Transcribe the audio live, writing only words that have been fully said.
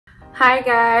Hi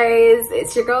guys,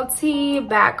 it's your girl T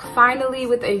back finally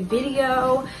with a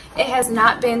video. It has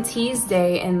not been T's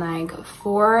Day in like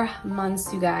 4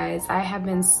 months, you guys. I have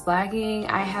been slacking,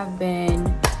 I have been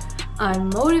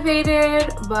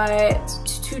unmotivated, but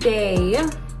today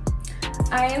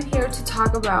I am here to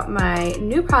talk about my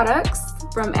new products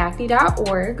from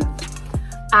acne.org.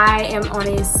 I am on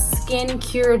a skin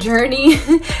cure journey,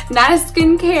 not a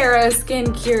skincare, a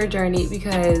skin cure journey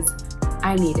because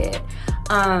I need it.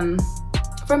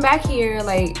 From back here,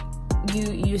 like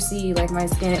you see like my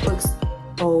skin, it looks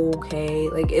okay.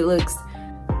 Like it looks,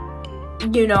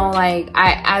 you know, like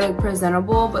I look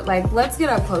presentable, but like let's get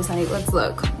up close, honey. Let's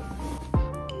look.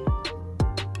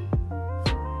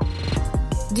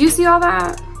 Do you see all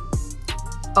that?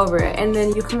 Over it. And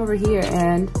then you come over here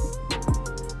and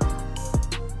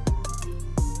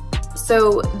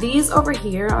so these over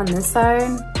here on this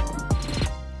side,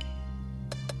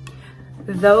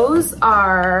 those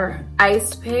are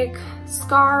ice pick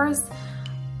scars.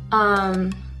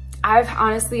 I've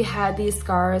honestly had these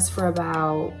scars for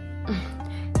about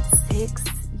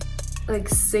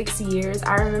 6 years.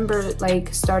 I remember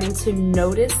like starting to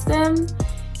notice them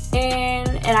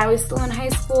and I was still in high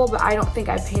school, but I don't think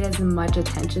I paid as much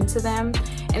attention to them.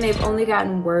 And they've only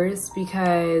gotten worse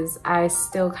because I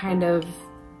still kind of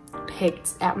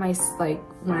picked at my, like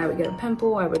when I would get a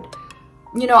pimple, I would,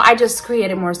 you know, I just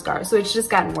created more scars. So it's just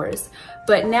gotten worse.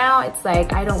 But now it's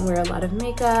like I don't wear a lot of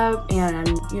makeup and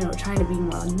I'm, you know, trying to be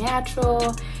more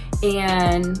natural.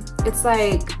 And it's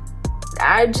like,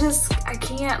 I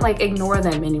can't like ignore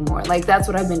them anymore. Like that's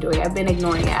what I've been doing. I've been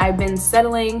ignoring it. I've been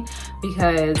settling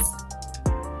because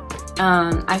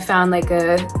I found like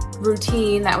a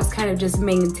routine that was kind of just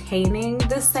maintaining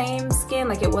the same skin.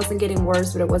 Like it wasn't getting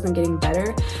worse, but it wasn't getting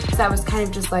better. So I was kind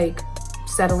of just like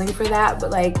settling for that. But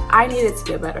like I needed to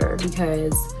get better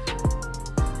because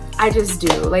I just do.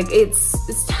 Like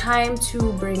it's time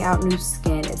to bring out new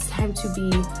skin. It's time to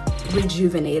be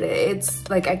rejuvenated. It's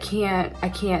like I can't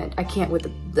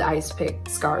with the ice pick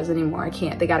scars anymore. I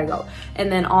can't. They gotta go.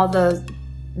 And then all the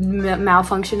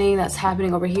malfunctioning that's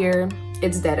happening over here,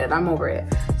 it's deaded. I'm over it.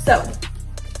 So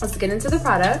let's get into the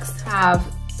products. I have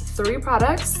 3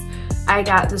 products. I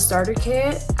got the starter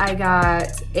kit. I got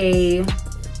a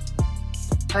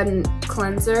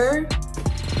cleanser,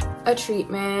 a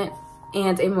treatment,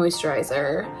 and a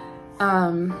moisturizer.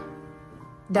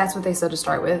 That's what they said to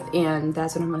start with, and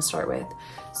that's what I'm gonna start with.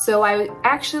 So I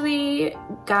actually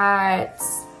got,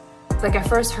 like I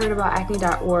first heard about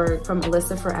acne.org from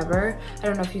Alyssa Forever. I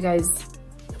don't know if you guys,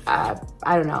 I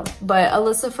don't know, but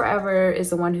Alyssa Forever is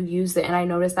the one who used it, and I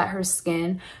noticed that her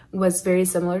skin was very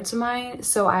similar to mine.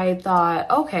 So I thought,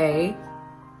 okay,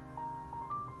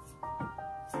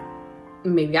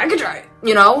 maybe I could try it,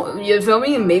 you know, you feel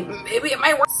me? Maybe it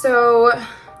might work. So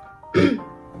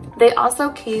they also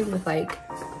came with like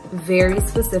very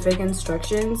specific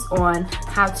instructions on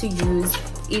how to use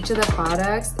each of the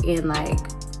products and like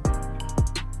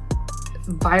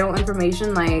vital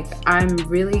information. Like I'm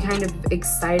really kind of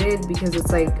excited because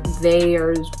it's like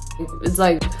it's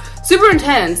like super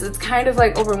intense. It's kind of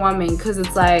like overwhelming because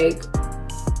it's like,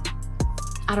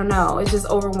 I don't know, it's just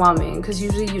overwhelming because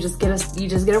usually you just get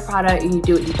a product and you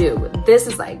do what you do. But this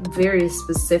is like very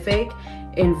specific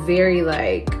and very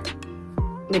like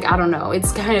I don't know,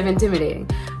 it's kind of intimidating.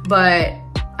 But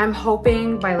I'm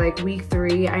hoping by like week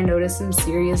 3 I notice some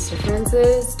serious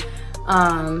differences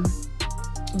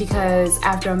because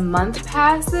after a month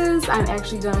passes, I'm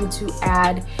actually going to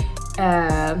add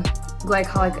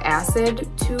glycolic acid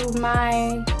to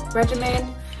my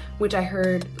regimen, which I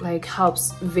heard like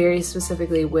helps very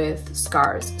specifically with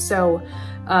scars. So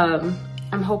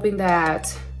I'm hoping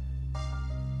that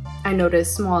I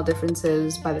notice small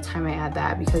differences by the time I add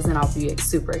that, because then I'll be like,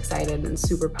 super excited and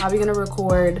super probably gonna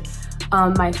record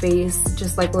my face,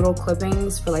 just like little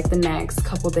clippings for like the next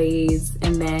couple days,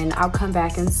 and then I'll come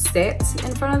back and sit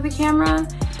in front of the camera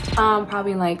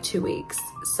probably in like 2 weeks.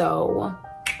 So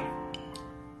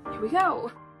here we go.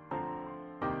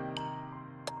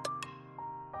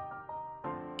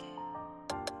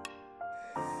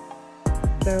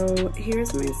 So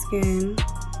here's my skin.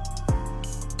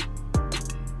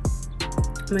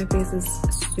 My face is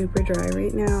super dry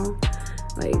right now.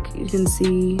 Like you can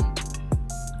see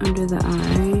under the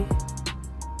eye.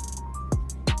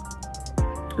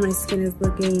 My skin is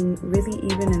looking really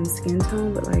even in skin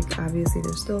tone, but like obviously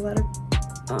there's still a lot of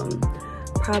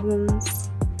problems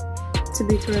to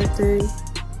be corrected.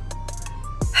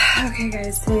 Okay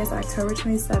guys, today is October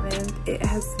 27th. It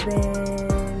has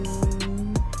been,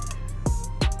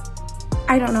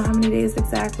 I don't know how many days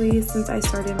exactly since I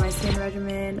started my skin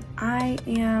regimen. I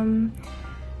am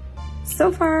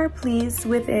so far pleased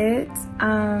with it.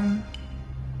 I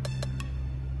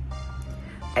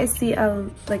see a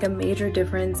major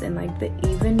difference in like the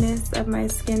evenness of my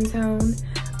skin tone.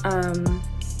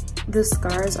 The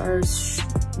scars are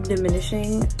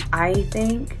diminishing, I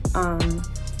think.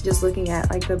 Just looking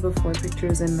at like the before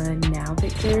pictures and the now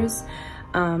pictures.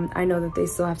 I know that they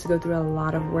still have to go through a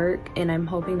lot of work, and I'm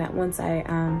hoping that once I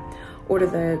order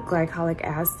the glycolic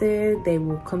acid, they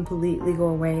will completely go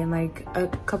away in like a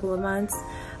couple of months.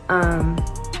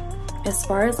 As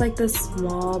far as like the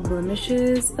small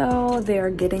blemishes though, they are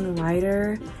getting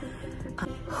lighter.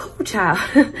 Oh, child.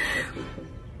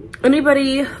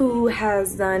 Anybody who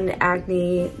has done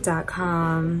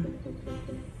acne.com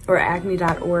or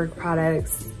acne.org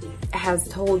products has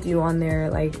told you on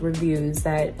their like reviews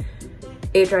that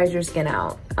it dries your skin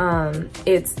out.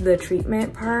 It's the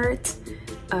treatment part,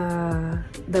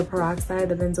 the peroxide,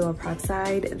 the benzoyl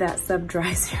peroxide, that sub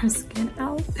dries your skin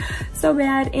out so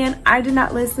bad. And I did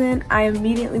not listen. I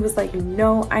immediately was like,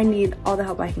 no, I need all the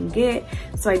help I can get.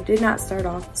 So I did not start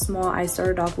off small. I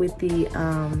started off with the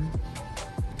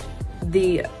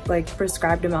like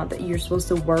prescribed amount that you're supposed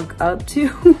to work up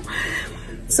to.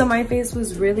 So my face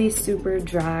was really super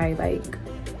dry. Like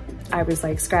I was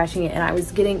like scratching it, and I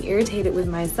was getting irritated with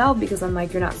myself because I'm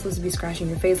like, you're not supposed to be scratching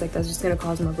your face. Like that's just gonna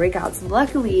cause more breakouts.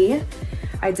 Luckily,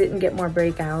 I didn't get more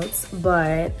breakouts,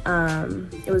 but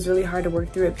it was really hard to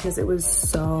work through it because it was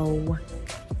so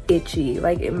itchy.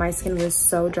 Like my skin was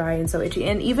so dry and so itchy.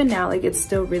 And even now, like it's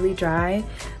still really dry.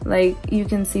 Like you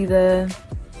can see the,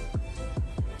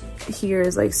 here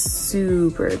is like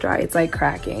super dry. It's like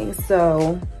cracking.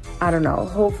 So I don't know,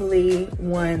 hopefully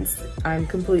once I'm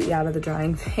completely out of the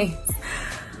drying phase,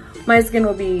 my skin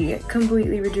will be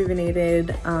completely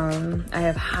rejuvenated. I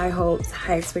have high hopes,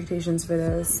 high expectations for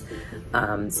this.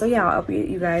 So yeah, I'll update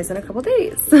you guys in a couple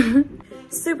days.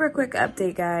 Super quick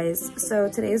update, guys. So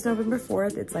today is November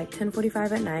 4th. It's like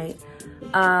 10:45 at night.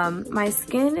 My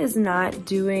skin is not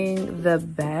doing the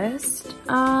best,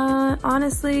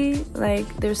 honestly. Like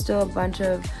there's still a bunch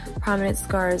of prominent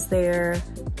scars there.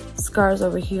 Scars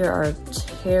over here are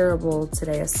terrible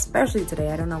today, especially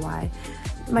today. I don't know why.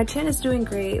 My chin is doing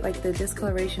great. Like the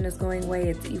discoloration is going away.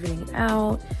 It's evening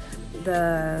out.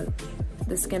 The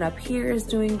skin up here is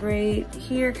doing great.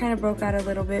 Here kind of broke out a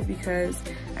little bit because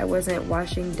I wasn't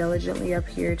washing diligently up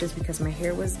here just because my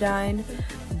hair was done.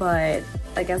 But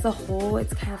like as a whole,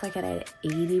 it's kind of like at an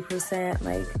 80%.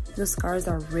 Like the scars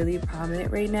are really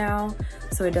prominent right now,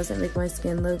 so it doesn't make my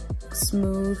skin look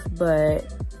smooth,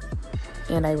 but,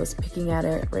 and I was picking at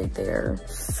it right there.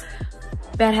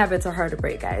 Bad habits are hard to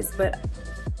break, guys, but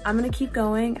I'm gonna keep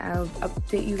going. I'll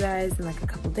update you guys in like a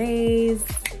couple days.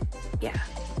 Yeah.